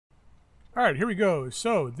Alright, here we go.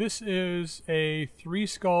 So, this is a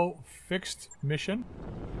 3-skull fixed mission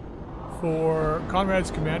for Konrad's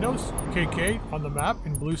Kommandos, KK, on the map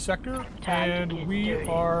in blue sector. And we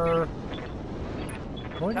are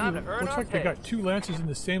going to, looks like they got 2 lances in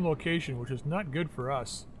the same location, which is not good for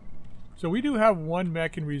us. So we do have 1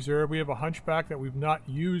 mech in reserve. We have a hunchback that we've not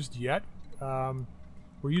used yet. We're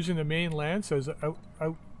using the main lance as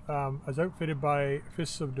outfitted by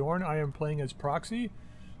Fists of Dorn. I am playing as proxy.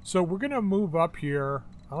 So we're going to move up here.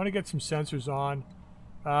 I want to get some sensors on.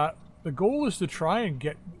 The goal is to try and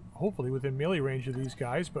get, hopefully, within melee range of these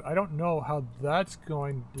guys, but I don't know how that's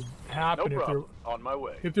going to happen. No problem. On my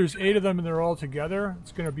way. If there's 8 of them and they're all together,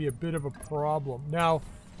 it's going to be a bit of a problem. Now,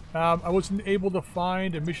 I wasn't able to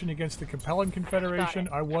find a mission against the Capellan Confederation.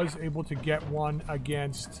 I was able to get one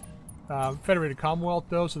against Federated Commonwealth,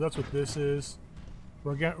 though, so that's what this is.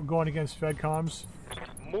 We're going against FedComs.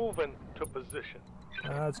 Moving to position.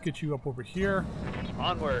 Let's get you up over here.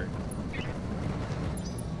 Onward.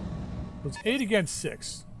 It's 8 against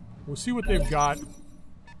 6. We'll see what they've got.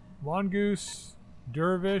 Mongoose,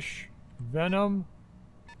 Dervish, Venom,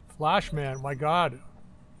 Flashman. My god.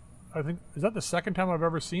 I think, is that the second time I've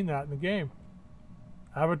ever seen that in the game?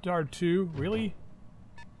 Avatar 2, really?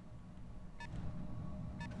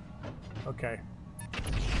 Okay.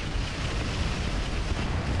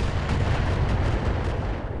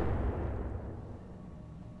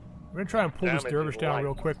 I'm going to try and pull this Dervish down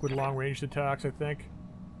real quick with long-range attacks, I think.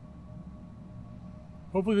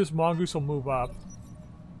 Hopefully this Mongoose will move up.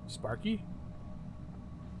 Sparky?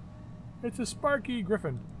 It's a Sparky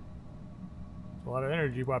Griffin. It's a lot of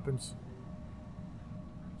energy weapons.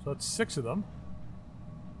 So that's 6 of them.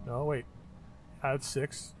 No, wait. That's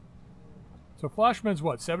 6. So Flashman's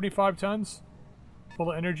what, 75 tons? Full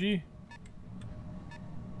of energy?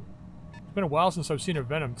 It's been a while since I've seen a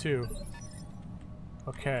Venom, too.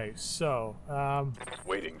 Okay, so,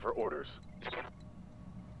 waiting for orders.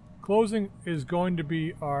 Closing is going to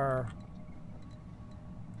be our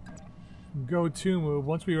go-to move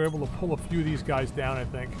once we are able to pull a few of these guys down, I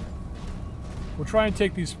think. We'll try and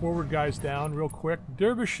take these forward guys down real quick.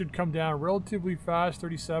 Dervish should come down relatively fast,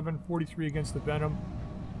 37, 43 against the Venom.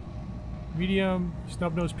 Medium,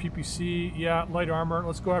 snub-nosed PPC, yeah, light armor.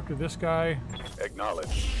 Let's go after this guy.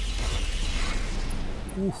 Acknowledge.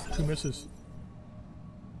 Oof, 2 misses.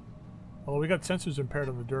 Although we got sensors impaired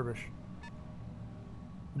on the Dervish.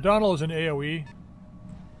 Donald is an AoE.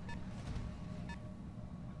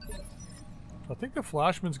 I think the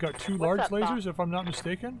Flashman's got 2 large lasers, if I'm not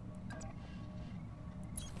mistaken.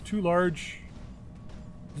 2 large...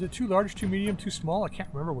 Is it 2 large, 2 medium, 2 small? I can't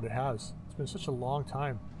remember what it has. It's been such a long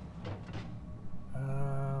time.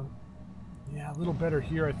 Yeah, a little better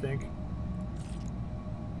here, I think.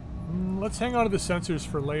 Let's hang on to the sensors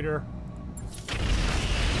for later.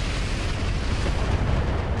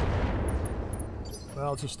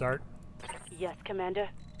 Well, it's a start. Yes, Commander.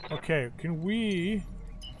 Okay, can we...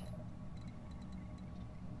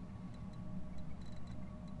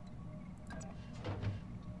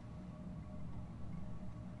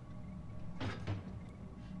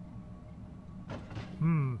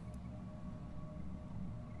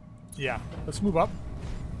 Yeah, let's move up.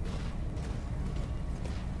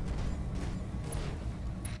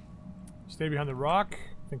 Stay behind the rock.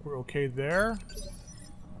 I think we're okay there.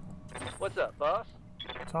 What's up, boss?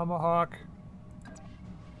 Tomahawk.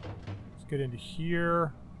 Let's get into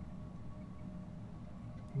here.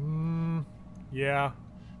 Yeah.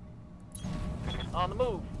 On the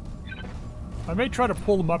move. I may try to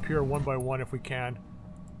pull them up here one by one if we can.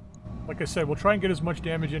 Like I said, we'll try and get as much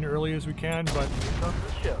damage in early as we can, but...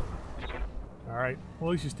 Alright, well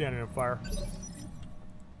at least he's standing on fire.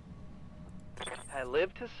 I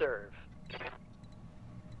live to serve.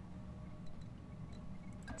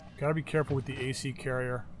 Gotta be careful with the AC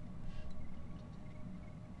carrier.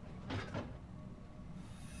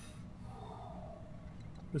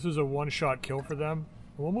 This is a one-shot kill for them.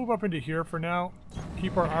 We'll move up into here for now.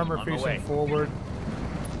 Keep our armor facing forward.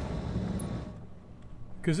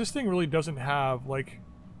 Because this thing really doesn't have, like...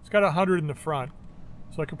 It's got 100 in the front.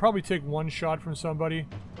 So I could probably take 1 shot from somebody.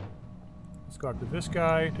 Let's go after this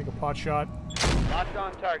guy. Take a pot shot. Locked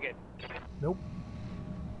on target. Nope.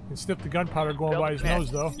 Can sniff the gunpowder going by his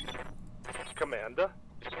nose, though. Commander.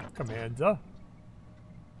 Commander.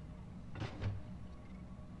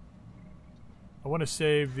 I want to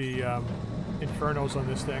save the Infernos on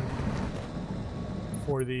this thing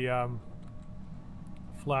for the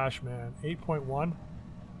Flashman. 8.1.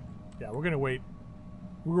 Yeah, we're gonna wait.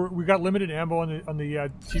 We got limited ammo on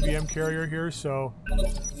the TBM carrier here, so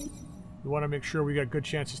we want to make sure we got good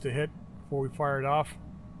chances to hit before we fire it off.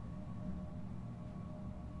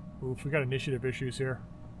 Oof, we got initiative issues here.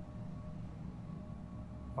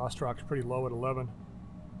 Ostrok's pretty low at 11.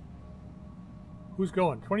 Who's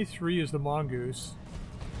going? 23 is the mongoose.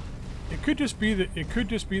 It could just be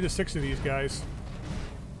the 6 of these guys.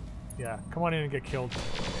 Yeah, come on in and get killed.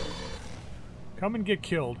 Come and get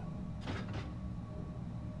killed.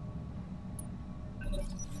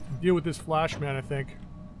 Deal with this Flashman, I think.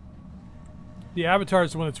 The Avatar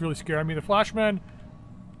is the one that's really scary. I mean, the Flashman,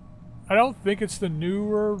 I don't think it's the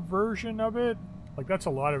newer version of it. Like, that's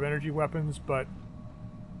a lot of energy weapons, but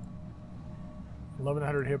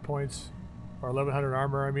 1100 hit points, or 1100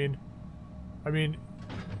 armor, I mean,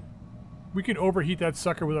 we can overheat that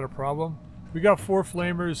sucker without a problem. We got 4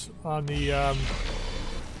 flamers on the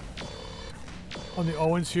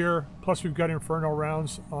Owens here, plus we've got Inferno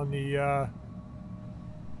rounds on the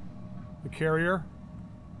carrier.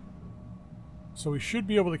 So we should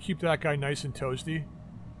be able to keep that guy nice and toasty.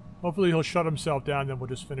 Hopefully he'll shut himself down, then we'll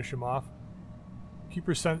just finish him off. Keep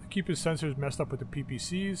his sensors messed up with the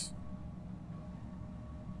PPCs.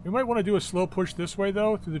 We might want to do a slow push this way,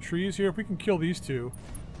 though, through the trees here. If we can kill these two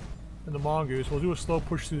and the mongoose, we'll do a slow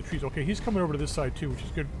push through the trees. Okay, he's coming over to this side, too, which is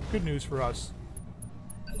good news for us.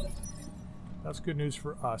 That's good news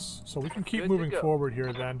for us. So we can keep moving forward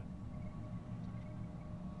here, then.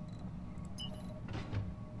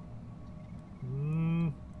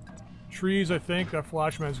 Trees, I think. That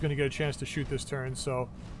Flashman's going to get a chance to shoot this turn, so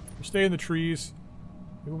we'll stay in the trees.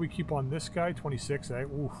 Maybe we keep on this guy. 26, eh?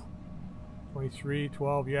 Oof. 23,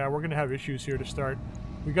 12. Yeah, we're going to have issues here to start.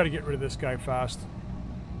 We got to get rid of this guy fast.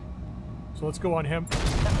 So let's go on him.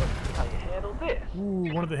 How you handle this?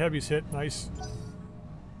 Ooh, one of the heavies hit. Nice.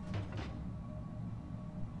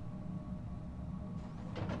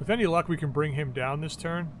 With any luck, we can bring him down this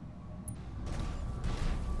turn.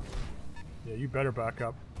 Yeah, you better back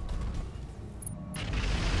up.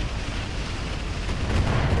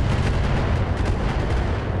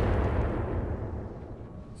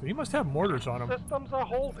 So he must have mortars on him. Systems are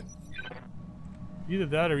holding. Either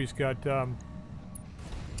that or he's got,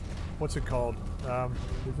 what's it called?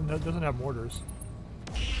 Doesn't have mortars.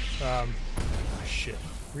 Shit.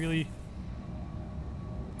 Really?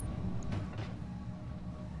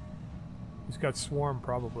 He's got swarm,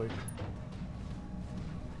 probably.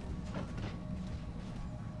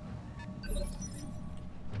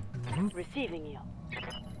 Receiving you.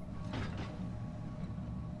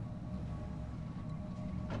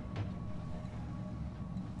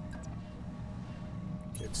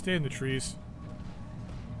 Stay in the trees.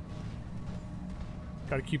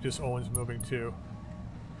 Got to keep this Owens moving too.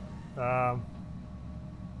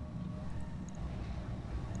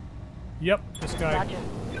 Yep, this guy. Roger.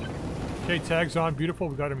 Okay, tags on. Beautiful.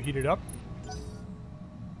 We got him heated up. At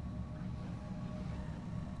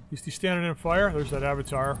least he's standing in fire. There's that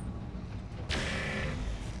Avatar.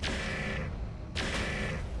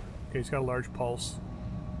 Okay, he's got a large pulse.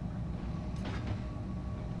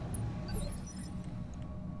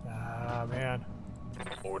 Ah, man.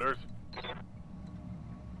 Orders.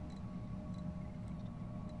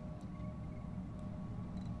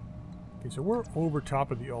 Okay, so we're over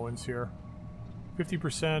top of the Owens here.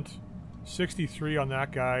 50%, 63 on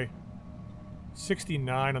that guy,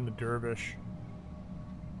 69 on the Dervish.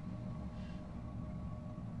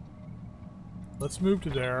 Let's move to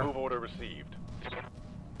there. Move order received.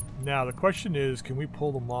 Now, the question is, can we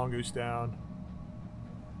pull the mongoose down?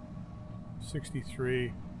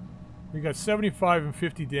 63. We got 75 and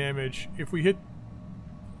 50 damage. If we hit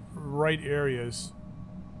right areas,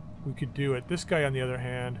 we could do it. This guy, on the other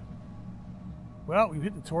hand, well, we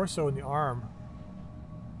hit the torso and the arm.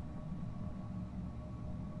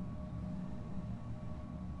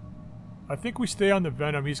 I think we stay on the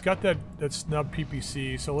Venom. He's got that snub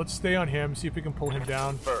PPC, so let's stay on him, see if we can pull him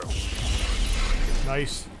down.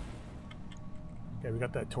 Nice. Okay, we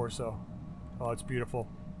got that torso. Oh, it's beautiful.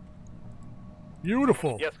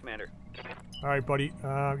 Beautiful! Yes, Commander. Alright, buddy.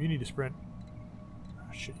 You need to sprint.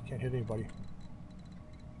 Oh, shit, you can't hit anybody.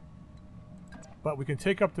 But we can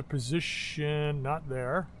take up the position, not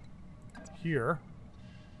there, here.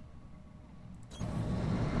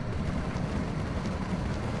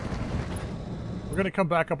 We're going to come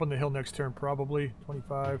back up on the hill next turn, probably.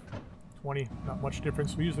 25, 20, not much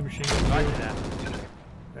difference. We use the machine gun.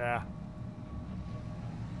 Yeah.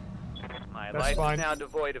 My That's life fine. is now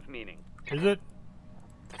devoid of meaning. Is it?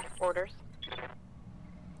 Orders.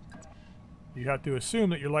 You have to assume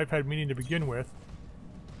that your life had meaning to begin with,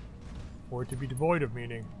 for it to be devoid of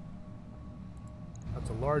meaning. That's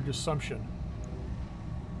a large assumption.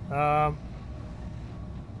 I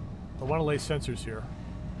want to lay sensors here.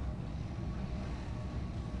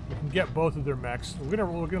 We can get both of their mechs. We're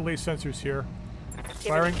gonna lay sensors here.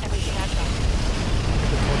 Firing. Giving everything I've got.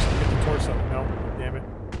 Get the torso. No, damn it.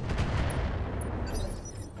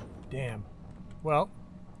 Damn. Well,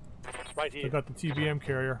 Right I here. got the TBM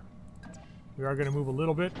carrier. We are going to move a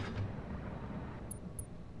little bit.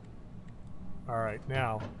 Alright,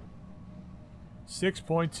 now.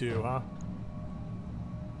 6.2, huh?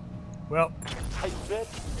 Well. I bet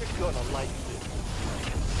you're gonna like this.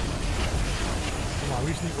 Come on,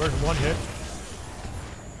 we just need one hit.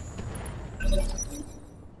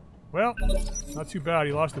 Well, not too bad.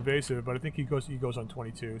 He lost evasive, but I think he goes on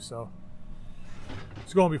 22, so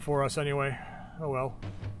it's going before us anyway. Oh well.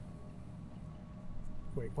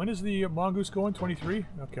 Wait, when is the mongoose going? 23?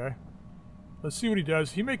 Okay. Let's see what he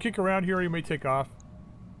does. He may kick around here or he may take off.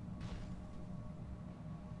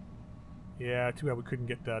 Yeah, too bad we couldn't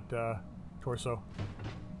get that torso.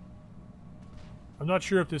 I'm not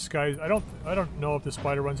sure if this guy's... I don't know if the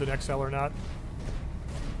spider runs an XL or not.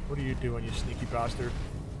 What are you doing, you sneaky bastard?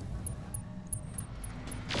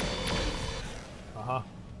 Uh-huh.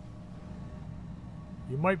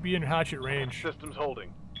 You might be in hatchet range. Systems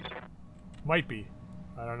holding. Might be.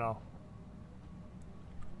 I don't know.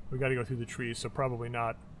 We gotta go through the trees, so probably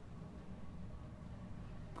not.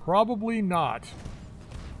 Probably not.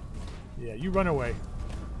 Yeah, you run away.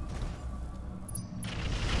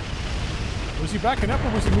 Was he backing up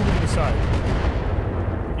or was he moving to the side?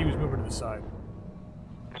 I think he was moving to the side.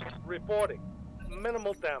 Reporting.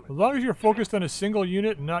 Minimal damage. As long as you're focused on a single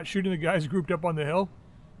unit and not shooting the guys grouped up on the hill,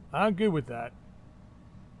 I'm good with that.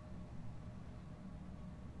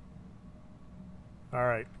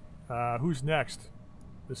 Alright. Who's next?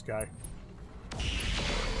 This guy. He's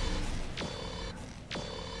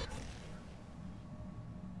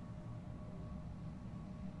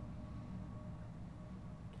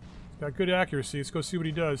got good accuracy. Let's go see what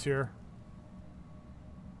he does here.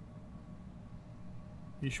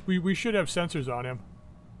 We should have sensors on him,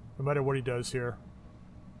 no matter what he does here.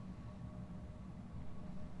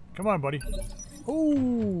 Come on, buddy.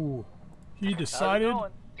 Oh! He decided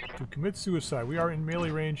to commit suicide. We are in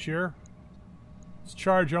melee range here. It's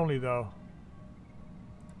charge only, though.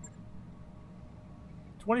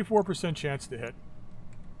 24% chance to hit.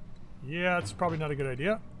 Yeah, it's probably not a good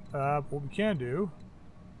idea. What we can do...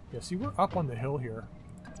 Yeah, see, we're up on the hill here.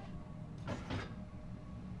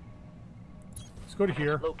 Let's go to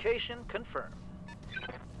here. Location confirmed.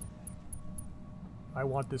 I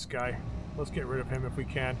want this guy. Let's get rid of him if we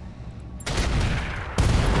can.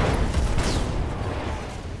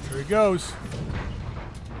 There he goes.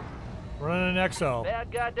 Running an XL.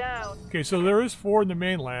 Bad guy down. Okay, so there is 4 in the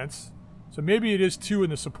main lance. So maybe it is 2 in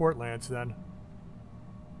the support lance then.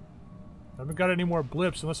 I haven't got any more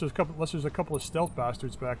blips unless there's a couple of stealth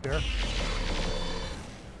bastards back there.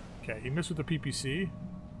 Okay, he missed with the PPC.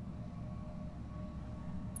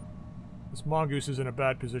 This mongoose is in a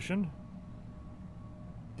bad position.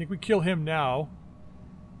 I think we kill him now.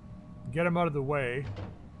 Get him out of the way.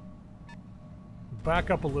 Back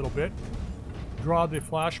up a little bit. Draw the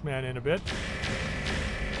Flashman in a bit.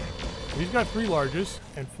 He's got 3 larges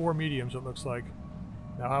and 4 mediums, it looks like.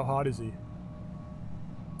 Now, how hot is he?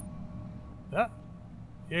 Yeah,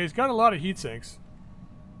 he's got a lot of heat sinks.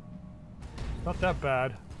 Not that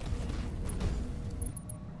bad.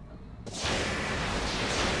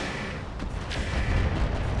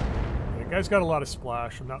 The guy's got a lot of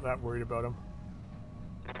splash. I'm not that worried about him.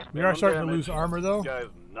 We are starting to lose armor, though. Guy's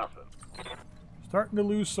nothing. Starting to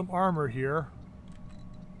lose some armor here.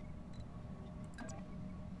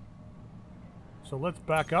 So let's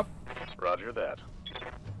back up. Roger that.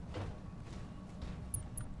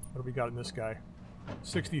 What do we got in this guy?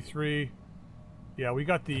 63. Yeah, we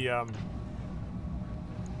got the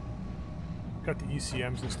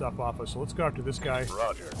ECMs and stuff off us. So let's go after this guy.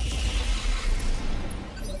 Roger.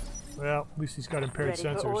 Well, at least he's got impaired Ready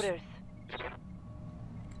sensors. for orders.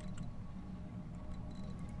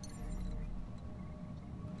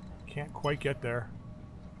 Can't quite get there.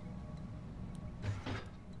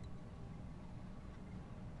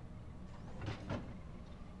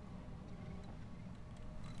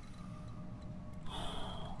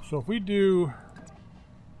 So if we do...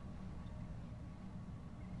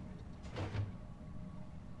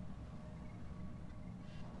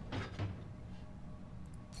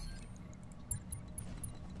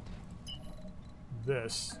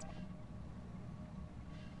 this...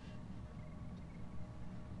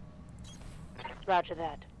 Roger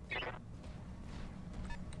that.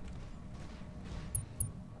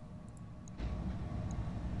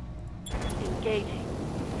 Engaging.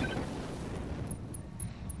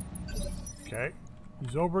 Okay.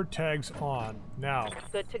 He's over, tags on. Now,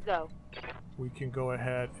 Good to go. we can go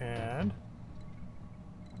ahead and...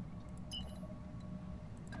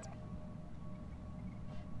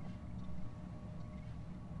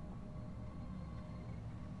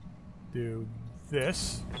 do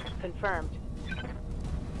this. Confirmed.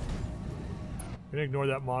 Gonna ignore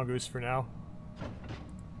that mongoose for now.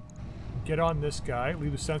 Get on this guy.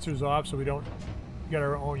 Leave the sensors off so we don't get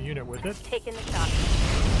our own unit with it. Taking the shot.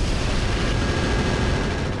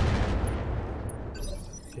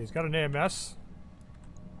 Okay, he's got an AMS.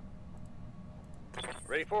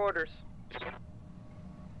 Ready for orders.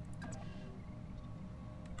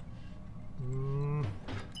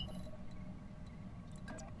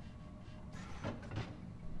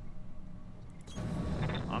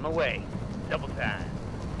 On the way. Double time.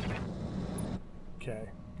 Okay,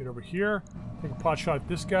 get over here. Take a pot shot at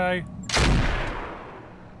this guy.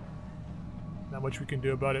 Not much we can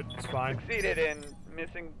do about it. It's fine. Succeeded in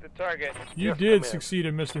missing the target. You Yes, did Commander. succeed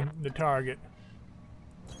in missing the target.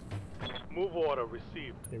 Move order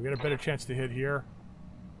received. Okay, we got a better chance to hit here.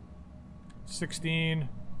 16,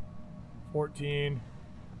 14,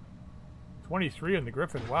 23 on the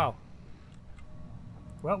Griffin. Wow.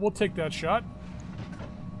 Well, we'll take that shot.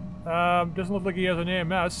 Doesn't look like he has an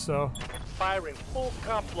AMS, so... Firing full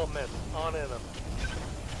complement on enemy.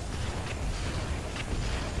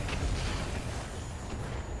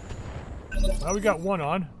 Well, we got one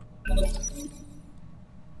on.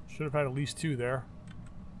 Should have had at least two there.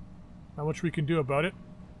 Not much we can do about it.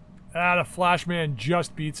 Ah, the Flashman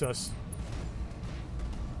just beats us.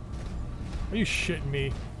 Are you shitting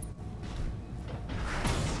me?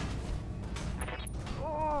 Oh,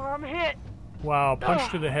 I'm hit. Wow,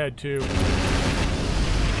 punch to the head, too.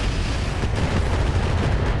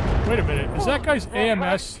 Wait a minute, is that guy's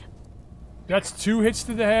AMS? That's 2 hits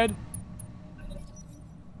to the head?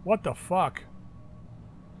 What the fuck?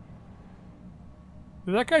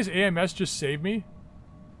 Did that guy's AMS just save me?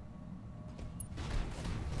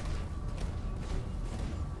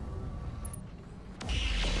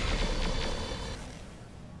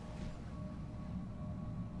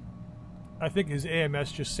 I think his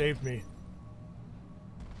AMS just saved me.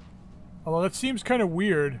 Although that seems kind of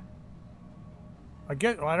weird. I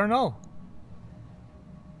don't know.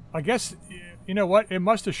 I guess, you know what? It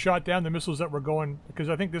must have shot down the missiles that were going, because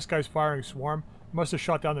I think this guy's firing swarm. Must have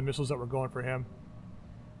shot down the missiles that were going for him.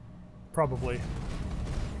 Probably.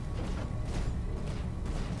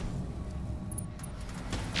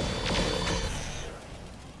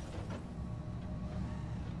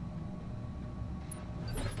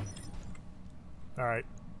 Alright.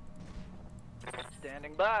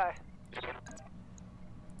 Standing by.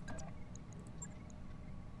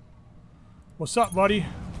 What's up, buddy?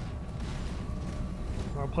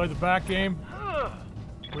 Wanna play the back game?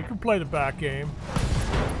 We can play the back game.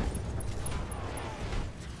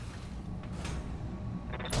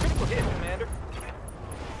 Critical hit, Commander.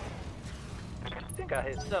 Think I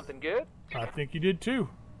hit something good. I think you did too.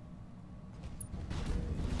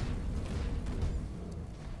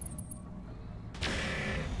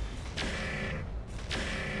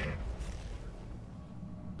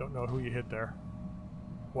 Don't know who you hit there.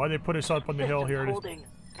 Why they put us up on the hill here? Holding.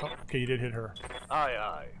 Oh, okay, you did hit her. Aye,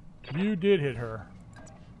 aye. You did hit her.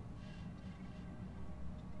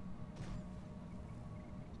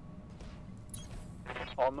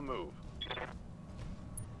 On the move.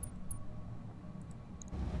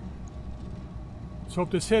 Let's hope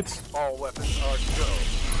this hits. All weapons are go.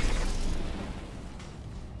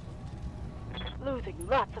 Losing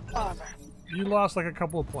lots of armor. You lost like a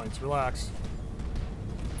couple of points. Relax.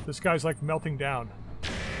 This guy's like melting down.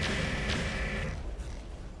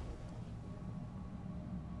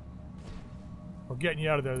 We're getting you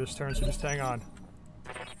out of there this turn, so just hang on.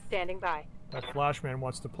 Standing by. That Flashman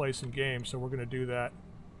wants to play some games, so we're going to do that.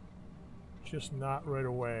 Just not right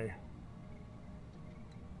away.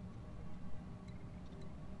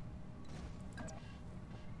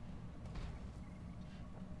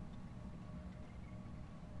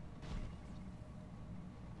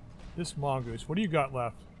 This mongoose, what do you got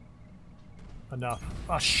left? Enough.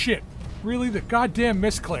 Ah, shit! Really? The goddamn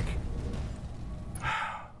misclick!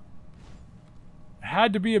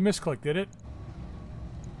 Had to be a misclick, did it?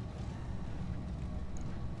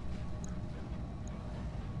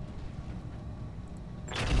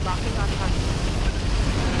 Locking on target.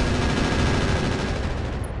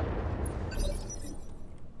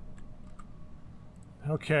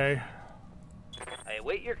 Okay. I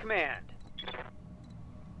await your command.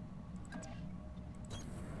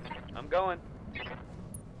 I'm going.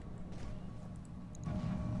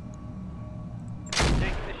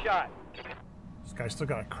 Taking the shot. This guy's still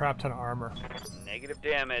got a crap ton of armor. Negative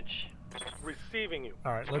damage. Receiving you.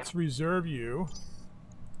 Alright, let's reserve you.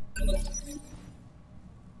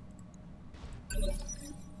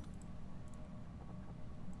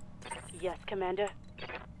 Yes, Commander.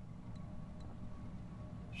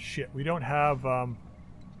 shit, we don't have...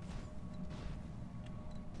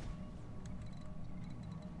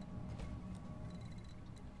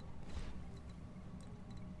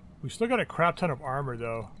 we still got a crap ton of armor,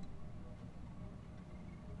 though.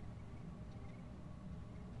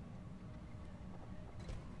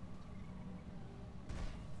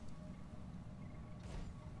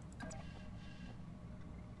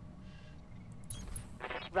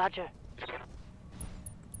 Roger.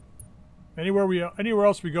 Anywhere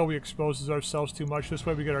else we go, we exposes ourselves too much. This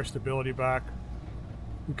way we get our stability back.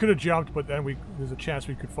 We could have jumped, but then there's a chance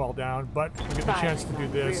we could fall down. But we get the chance to do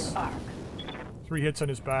this. 3 hits on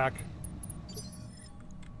his back.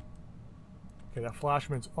 Okay, that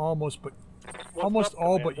Flashman's almost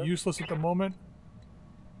all but useless at the moment.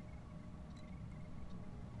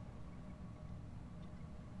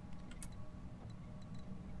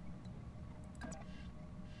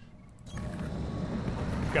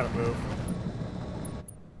 Gotta move.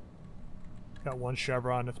 Got 1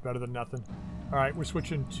 chevron, that's better than nothing. Alright, we're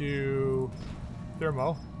switching to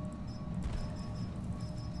thermo.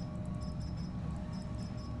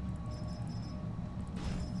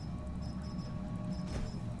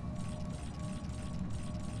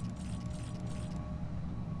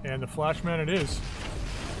 And the Flashman it is.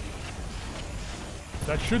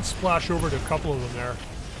 That should splash over to a couple of them there.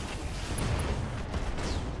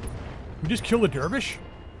 We just killed a dervish?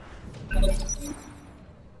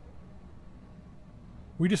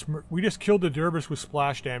 We just killed the dervish with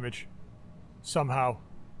splash damage. Somehow.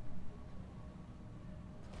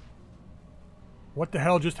 What the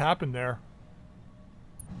hell just happened there?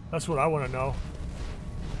 That's what I want to know.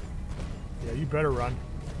 Yeah, you better run.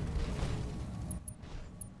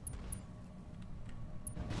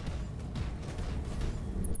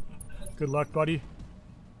 Good luck, buddy.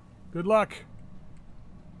 Good luck.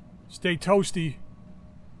 Stay toasty.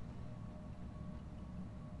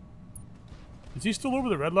 Is he still over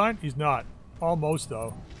the red line? He's not. Almost,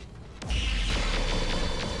 though.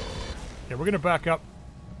 Yeah, we're gonna back up.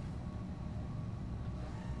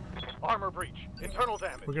 Armor breach. Internal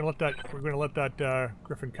damage. We're gonna let that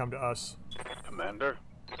Griffin come to us. Commander.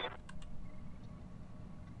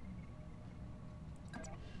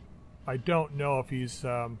 I don't know if he's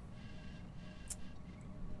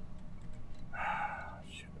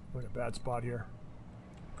shit, we're in a bad spot here.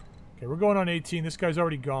 Okay, we're going on 18. This guy's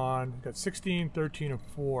already gone. We've got 16, 13, and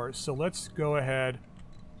 4. So let's go ahead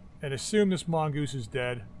and assume this mongoose is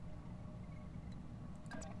dead.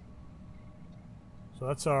 So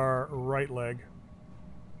that's our right leg.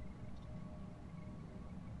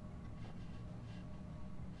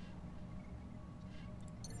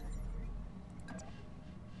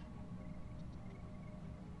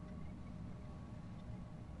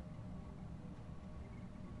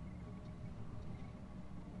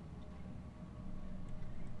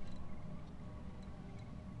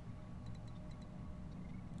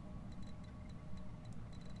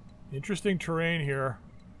 Interesting terrain here.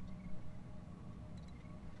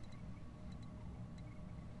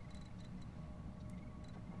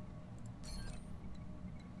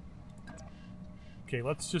 Okay,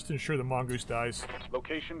 let's just ensure the mongoose dies.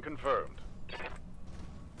 Location confirmed.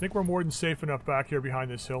 I think we're more than safe enough back here behind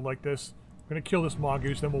this hill like this. We're gonna kill this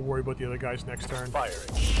mongoose, then we'll worry about the other guys next turn. Firing.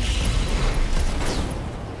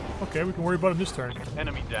 Okay, we can worry about him this turn.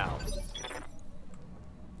 Enemy down.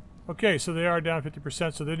 Okay, so they are down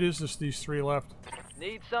 50%, so there is just these 3 left.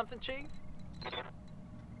 Need something, Chief?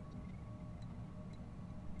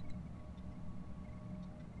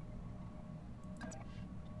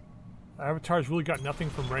 Avatar's really got nothing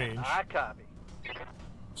from range. I copy.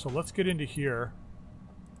 So let's get into here.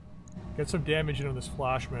 Get some damage in on this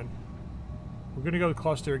Flashman. We're gonna go to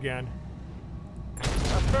cluster again.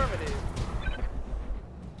 Affirmative.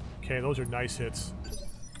 Okay, those are nice hits.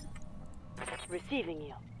 Receiving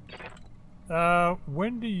you.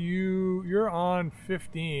 When do you're on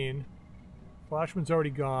 15. Flashman's already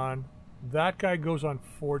gone. That guy goes on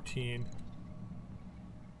 14.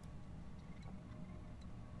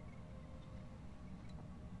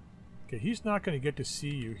 Okay, he's not going to get to see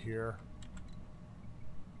you here.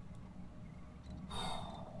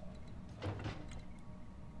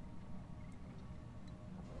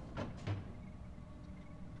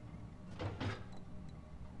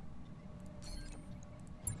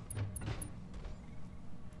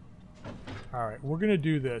 Alright, we're going to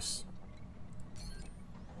do this.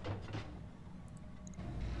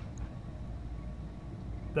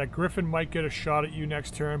 That Griffin might get a shot at you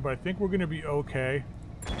next turn, but I think we're going to be okay.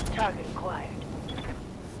 Target acquired.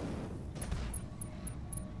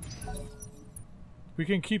 We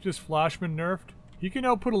can keep this Flashman nerfed. He can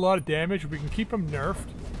output a lot of damage. We can keep him nerfed.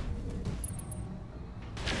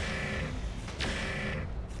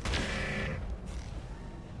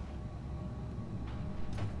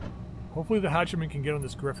 Hopefully the hatchman can get on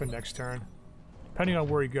this griffin next turn. Depending on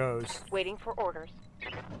where he goes. Waiting for orders.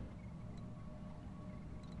 Get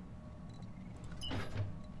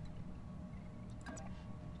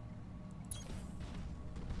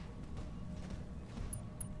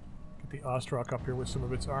the Ostrock up here with some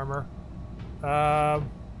of its armor.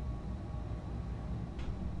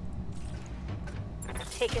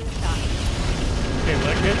 Taking the shot. Okay,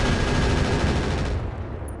 leg hit.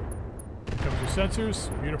 Comes with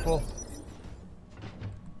sensors. Beautiful.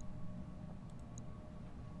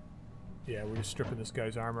 Yeah, we're just stripping this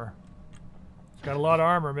guy's armor. He's got a lot of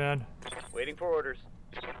armor, man. Waiting for orders.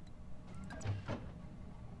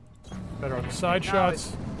 Better on the side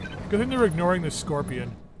shots. Good thing they're ignoring the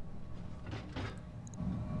Scorpion.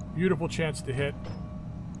 Beautiful chance to hit.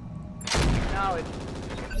 Knowledge.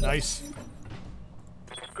 Nice.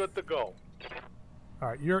 Good to go.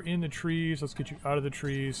 Alright, you're in the trees. Let's get you out of the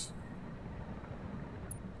trees.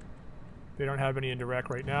 They don't have any indirect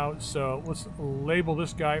right now, so let's label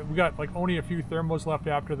this guy. We got like only a few thermos left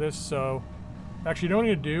after this, so actually, you know what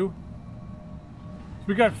I'm gonna do? So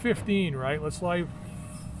we got 15, right? Let's live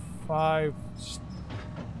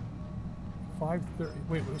 530.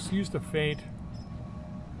 Wait, let's use the feint.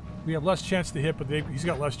 We have less chance to hit, but he's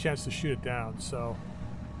got less chance to shoot it down. So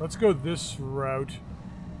let's go this route,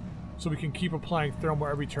 so we can keep applying thermal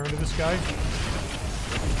every turn to this guy.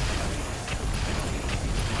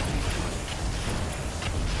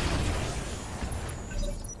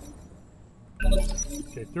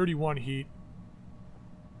 Okay, 31 heat.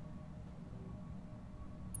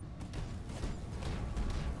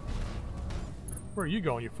 Where are you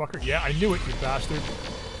going, you fucker? Yeah, I knew it, you bastard.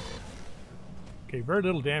 Okay, very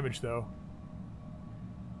little damage, though.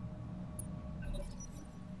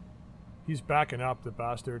 He's backing up, the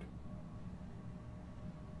bastard.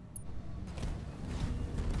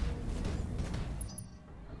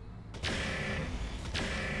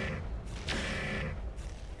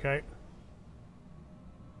 Okay.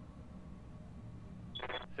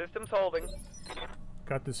 Systems holding.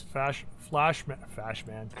 Got this Flashman.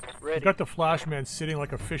 Ready. Got the Flashman sitting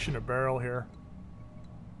like a fish in a barrel here.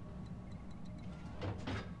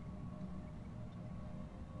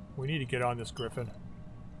 We need to get on this Griffin.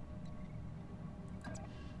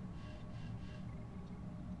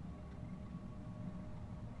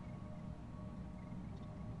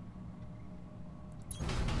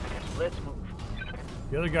 Let's move.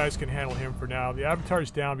 The other guys can handle him for now. The Avatar's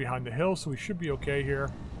down behind the hill, so we should be okay here.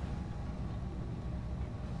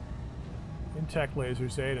 Intact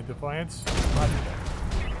lasers, aid and Defiance.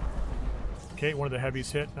 Okay, one of the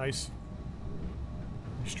heavies hit. Nice.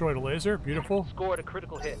 Destroyed a laser. Beautiful. Scored a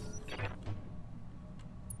critical hit.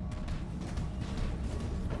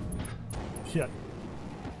 Yeah.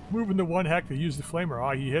 Moving the one heck to use the flamer.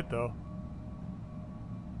 Ah, he hit though.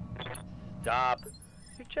 Stop.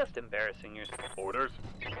 You're just embarrassing yourself. Orders.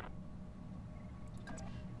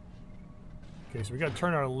 Okay, so we gotta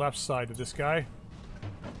turn our left side to this guy.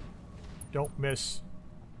 Don't miss.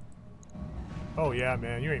 Oh yeah,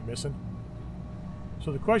 man, you ain't missing.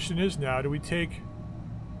 So the question is now, do we take...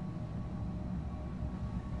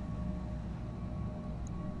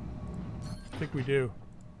 I think we do.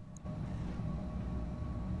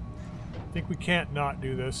 I think we can't not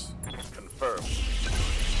do this. Confirmed.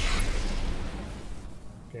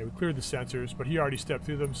 Okay, we cleared the sensors, but he already stepped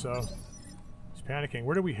through them, so he's panicking.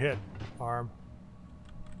 Where did we hit? Arm.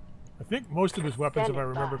 I think most of his weapons, if I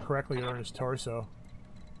remember correctly, are in his torso.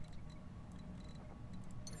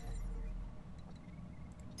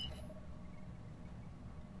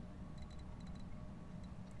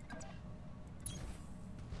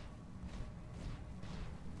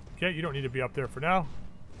 Okay, you don't need to be up there for now.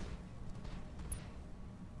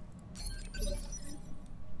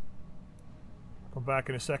 Come back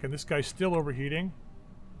in a second. This guy's still overheating.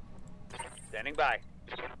 Standing by.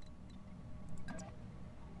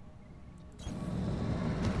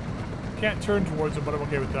 Can't turn towards him, but I'm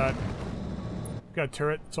okay with that. Got a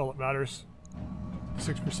turret, that's all that matters.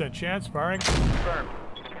 6% chance, firing. Confirmed.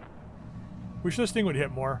 Wish this thing would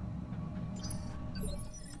hit more.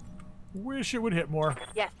 Wish it would hit more.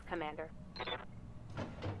 Yes, Commander.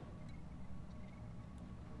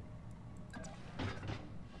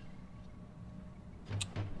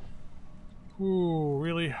 Ooh,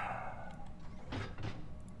 really?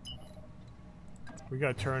 We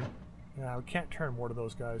gotta turn. Yeah, we can't turn more to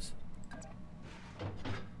those guys.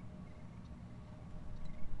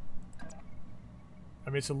 I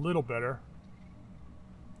mean, it's a little better.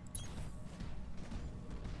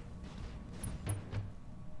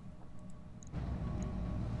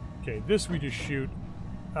 Okay, this we just shoot.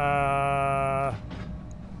 Yeah,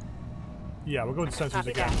 we'll go with the sensors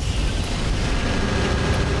Copy again. that.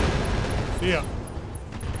 See ya.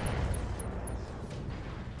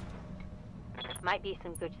 Might be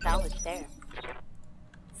some good salvage there.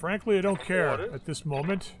 Frankly, I don't care Orders? at this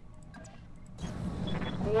moment.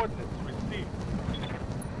 Coordinates received.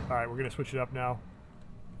 Alright, we're gonna switch it up now.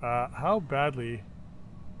 How badly?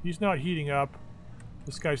 He's not heating up.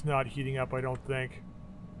 This guy's not heating up, I don't think.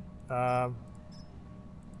 Gonna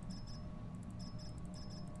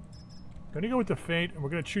go with the feint, and we're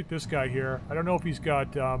gonna shoot this guy here. I don't know if he's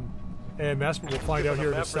got AMS, but we'll find out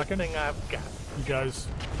here in a second. Everything I've got. He does.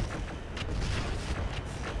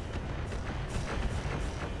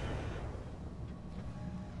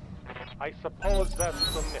 I suppose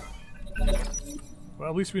that's the myth. Well,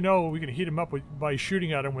 at least we know we can heat him up by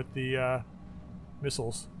shooting at him with the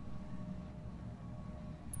missiles.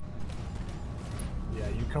 Yeah,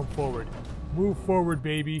 you come forward. Move forward,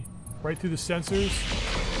 baby. Right through the sensors.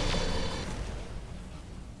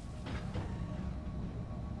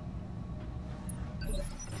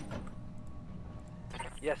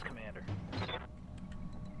 Yes, Commander.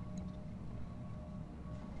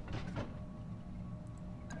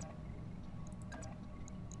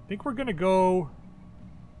 I think we're gonna go...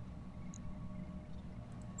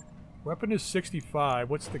 Weapon is 65.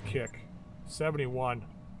 What's the kick? 71.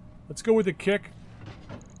 Let's go with the kick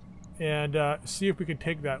and see if we can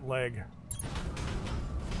take that leg.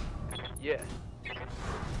 Yes.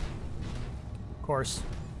 Of course.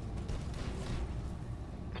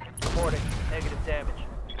 Reporting. Negative damage.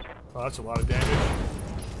 Oh, that's a lot of damage.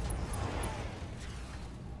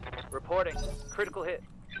 Reporting. Critical hit.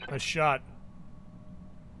 Nice shot.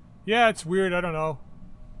 Yeah, it's weird. I don't know.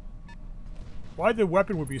 Why the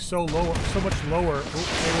weapon would be so low, so much lower?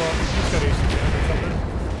 Oh, well, he's got AC damage or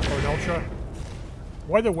something, or an ultra.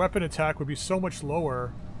 Why the weapon attack would be so much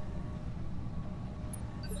lower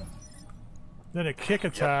than a kick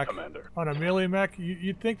attack on a melee mech?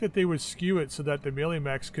 You'd think that they would skew it so that the melee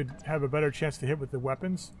mechs could have a better chance to hit with the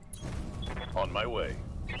weapons. On my way.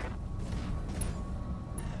 Get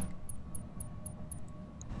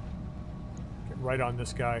right on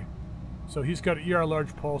this guy. So he's got ER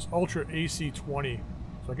large pulse, ultra AC 20.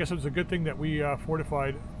 So I guess it was a good thing that we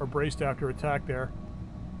fortified or braced after attack there.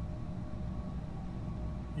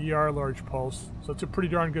 ER large pulse. So it's a pretty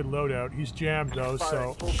darn good loadout. He's jammed though,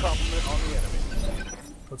 so Full complement on the enemy.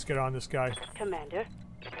 let's get on this guy. Commander.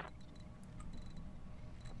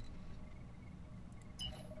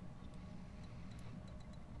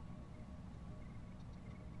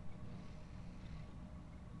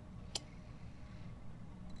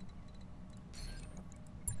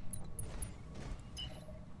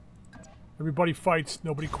 Everybody fights,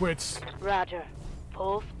 nobody quits. Roger.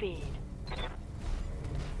 Full speed.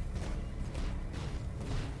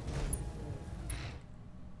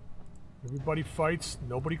 Everybody fights,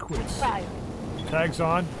 nobody quits. Fire. Tags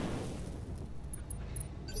on.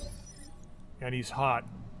 And he's hot.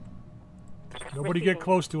 Nobody get Receiving.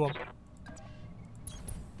 close to him.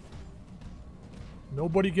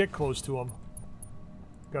 Nobody get close to him.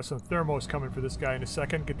 Got some thermos coming for this guy in a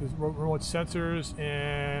second. Get the remote sensors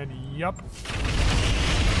and yup.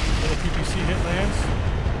 Little PPC hit lands.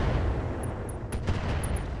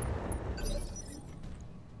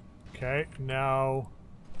 Okay, now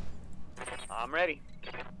I'm ready.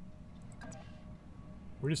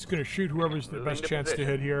 we're just gonna shoot whoever's the Moving best to chance to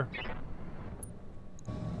position. hit here.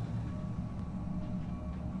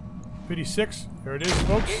 56. There it is,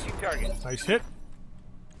 folks. Engaging target. Nice hit.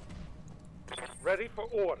 Ready for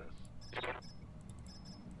orders.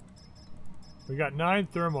 We got 9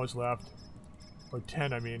 thermos left. Or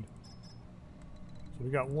 10, I mean. So we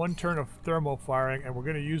got 1 turn of thermo firing, and we're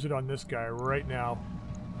going to use it on this guy right now.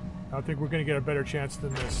 I don't think we're going to get a better chance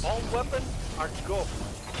than this. All weapons are go.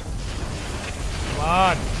 Come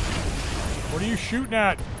on! What are you shooting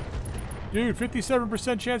at? Dude,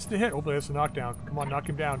 57% chance to hit. Hopefully that's a knockdown. Come on, knock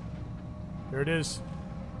him down. There it is.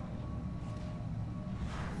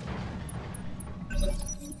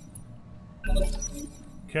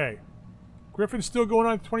 Okay. Griffin's still going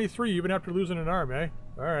on 23 even after losing an arm, eh?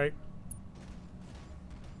 Alright.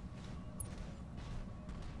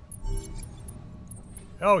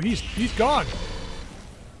 Oh, he's gone.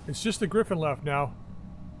 It's just the Griffin left now.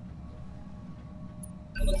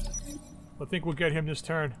 I think we'll get him this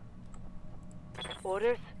turn.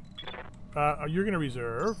 Orders. You're gonna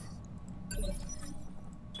reserve.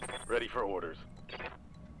 Ready for orders.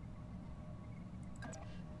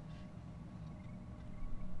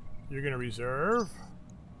 You're gonna reserve.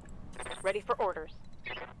 Ready for orders.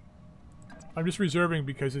 I'm just reserving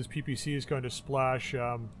because his PPC is going to splash.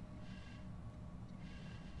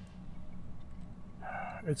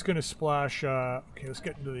 It's going to splash. Okay, let's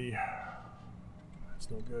get into the. That's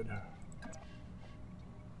no good.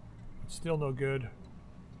 Still no good.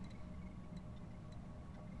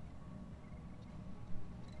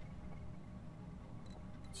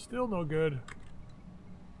 Still no good.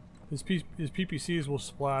 His PPCs will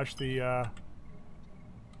splash the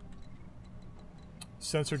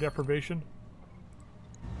sensor deprivation.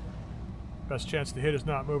 Best chance to hit is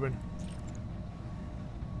not moving.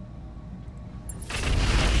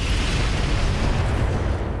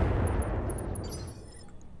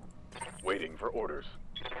 Waiting for orders.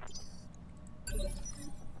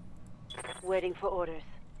 Waiting for orders.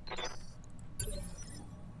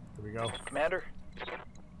 Here we go. Commander?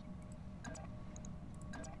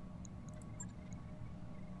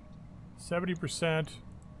 70%,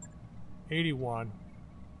 81.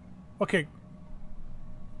 Okay.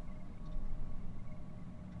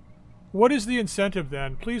 What is the incentive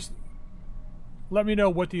then? Please let me know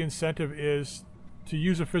what the incentive is to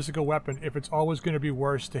use a physical weapon if it's always going to be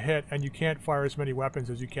worse to hit and you can't fire as many weapons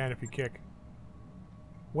as you can if you kick.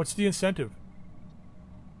 What's the incentive?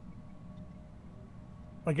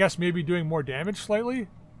 I guess maybe doing more damage slightly?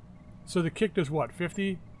 So the kick does what?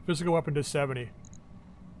 50? Physical weapon does 70.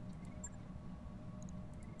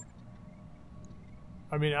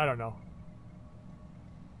 I mean, I don't know.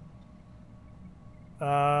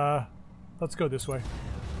 Let's go this way.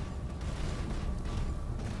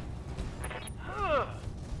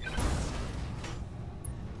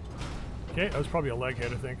 Okay, that was probably a leg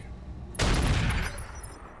hit, I think.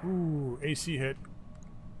 Ooh, AC hit.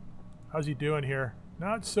 How's he doing here?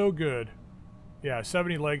 Not so good. Yeah,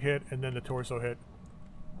 70 leg hit, and then the torso hit.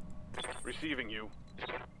 Receiving you.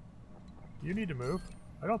 You need to move?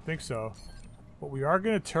 I don't think so. But we are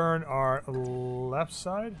going to turn our left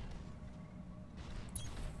side.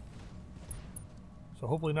 So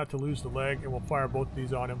hopefully not to lose the leg, and we'll fire both of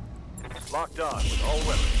these on him. Locked on with all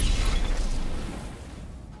weapons.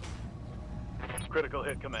 Critical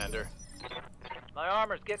hit, Commander. My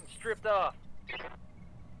armor's getting stripped off.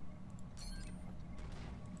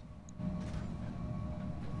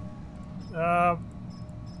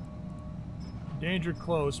 Danger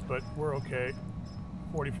close, but we're okay.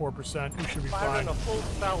 44%. We should be Firing fine. a full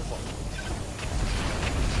salvo.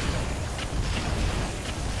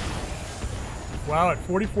 Wow, at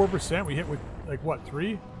 44%, we hit with, like, what,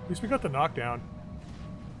 3? At least we got the knockdown.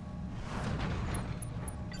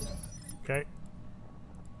 Okay.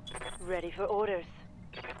 Ready for orders.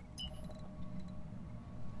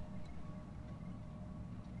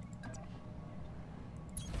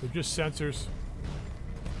 They're just sensors.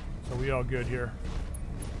 So we all good here.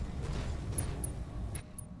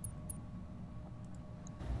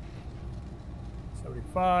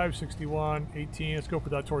 $75, $61, $18. Let's go for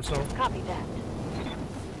that torso. Copy that.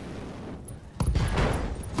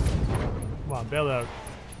 Come on, bail out.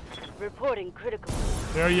 Reporting critical.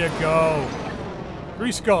 There you go.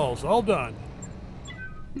 3 skulls, all done.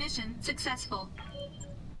 Mission successful.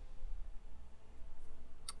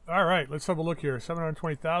 All right, let's have a look here.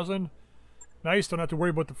 720,000. Nice, don't have to worry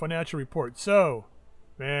about the financial report. So,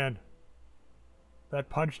 man, that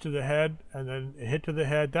punch to the head and then a hit to the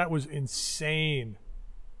head, that was insane.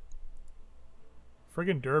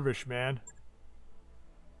 Friggin' dervish, man.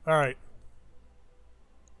 All right.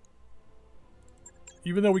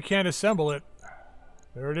 Even though we can't assemble it,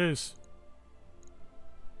 there it is.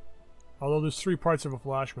 Although there's 3 parts of a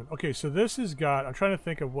Flashman. Okay, so this has got, I'm trying to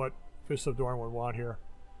think of what Fist of Dorn would want here.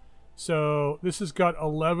 So this has got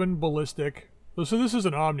 11 ballistic. So this is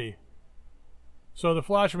an Omni. So the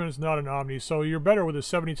Flashman is not an Omni. So you're better with a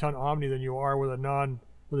 70-ton Omni than you are with a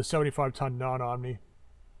 75-ton non-Omni.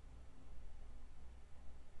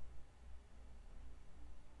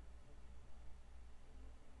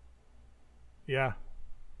 Yeah.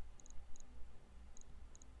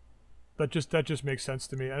 That just makes sense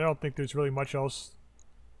to me. I don't think there's really much else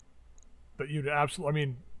that you'd absolutely. I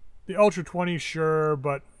mean, the Ultra 20, sure,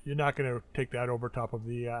 but you're not going to take that over top of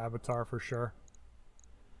the Avatar for sure.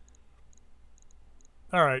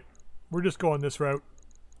 All right, we're just going this route.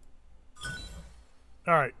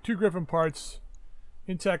 All right, 2 Griffin parts,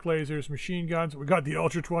 intact lasers, machine guns. We got the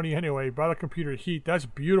Ultra 20 anyway. Battle computer heat. That's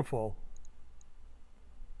beautiful.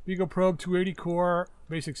 Beagle probe, 280 core.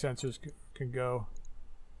 Basic sensors can go.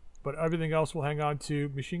 But everything else will hang on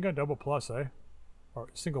to machine gun double plus, eh? Or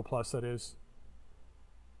single plus, that is.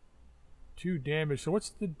 2 damage. So what's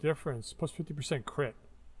the difference? Plus 50% crit.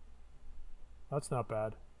 That's not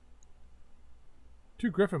bad.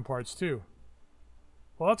 2 Griffin parts, too.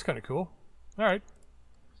 Well, that's kind of cool. Alright.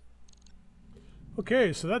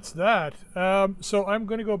 Okay, so that's that. So I'm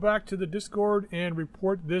going to go back to the Discord and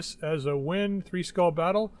report this as a win. 3 skull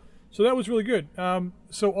battle. So that was really good.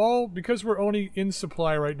 Because we're only in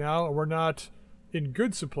supply right now, and we're not in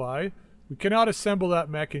good supply. We cannot assemble that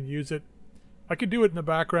mech and use it. I could do it in the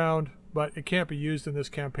background, but it can't be used in this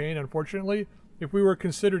campaign, unfortunately. If we were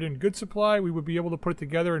considered in good supply, we would be able to put it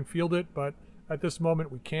together and field it, but at this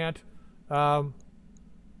moment we can't. And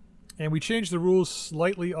we changed the rules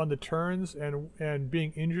slightly on the turns and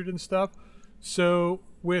being injured and stuff. So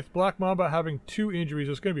with Black Mamba having 2 injuries,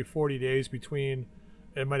 it's going to be 40 days between.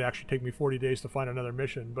 It might actually take me 40 days to find another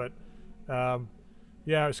mission, but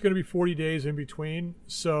yeah, it's going to be 40 days in between.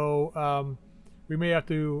 So we may have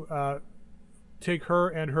to take her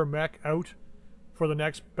and her mech out for the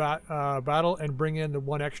next battle and bring in the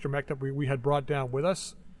 1 extra mech that we had brought down with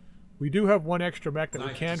us. We do have 1 extra mech that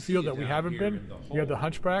we can field that we haven't been. We have the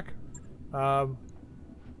Hunchback.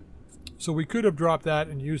 So we could have dropped that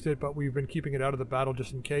and used it, but we've been keeping it out of the battle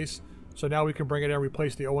just in case. So now we can bring it in and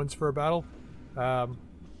replace the Owens for a battle.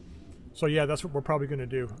 So yeah, that's what we're probably going to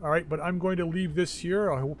do. Alright, but I'm going to leave this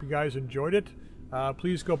here. I hope you guys enjoyed it.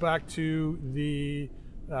 Please go back to the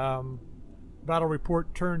Battle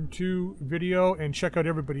Report Turn 2 video and check out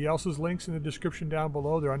everybody else's links in the description down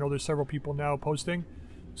below. I know there's several people now posting.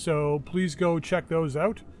 So please go check those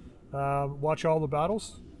out. Watch all the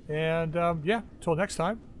battles. And yeah, until next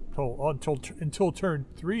time. Until Turn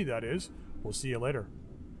 3, that is. We'll see you later.